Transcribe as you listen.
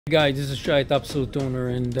Hey guys, this is Shai at Absolute Owner,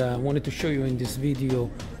 and I wanted to show you in this video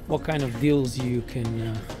what kind of deals you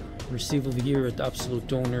can receive over here at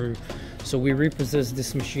Absolute Owner. So we repossess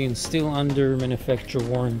this machine still under manufacturer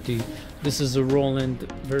warranty. This is a Roland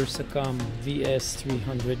VersaCAMM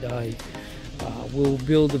VS-300i. We'll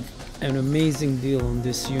build an amazing deal on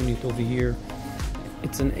this unit over here.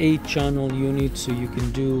 It's an 8-channel unit, so you can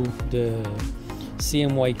do the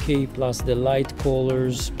CMYK plus the light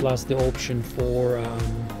colors plus the option for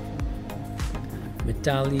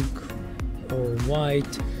metallic or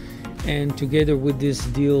white, and together with this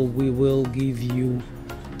deal we will give you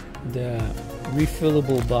the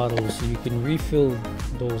refillable bottles, so you can refill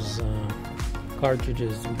those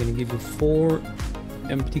cartridges. We're going to give you 4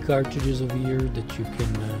 empty cartridges over here that you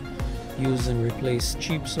can use and replace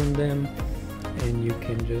chips on them, and you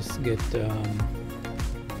can just get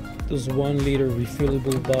this 1-liter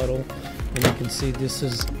refillable bottle. And you can see this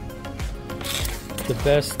is the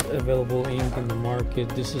best available ink in the market.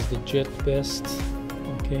 This is the Jet Best,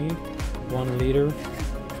 okay, 1 liter.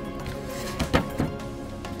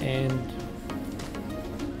 And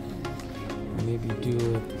maybe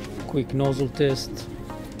do a quick nozzle test,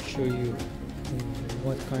 show you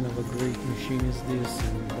what kind of a great machine is this.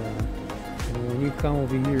 And when you come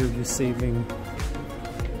over here, you're saving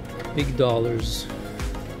big dollars.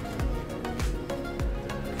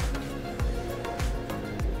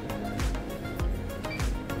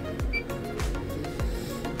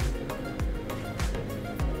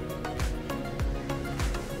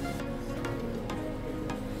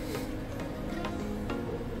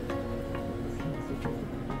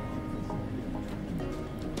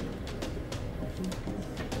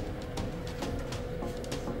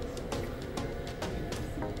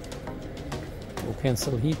 We'll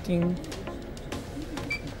cancel heating.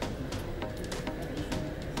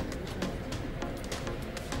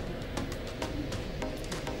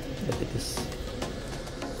 Look at this.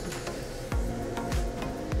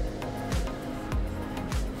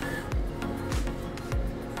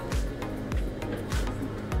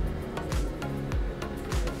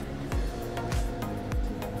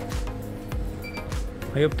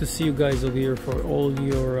 I hope to see you guys over here for all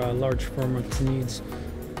your large format needs.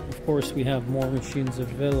 Of course, we have more machines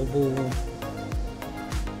available.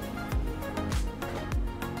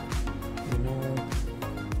 You know,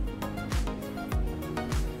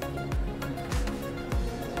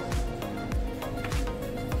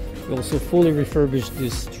 we also fully refurbished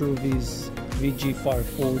this Truvis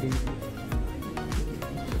VG540,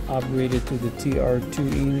 upgraded to the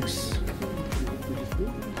TR2 inks.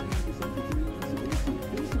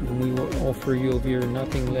 And we will offer you over here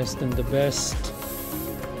nothing less than the best.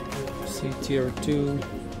 TR2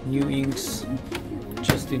 new inks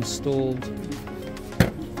just installed.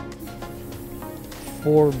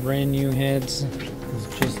 4 brand new heads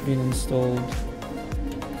has just been installed.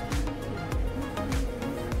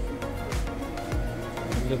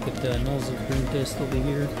 Look at the nozzle print test over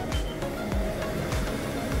here.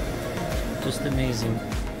 Just amazing.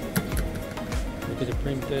 Look at the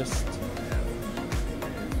print test.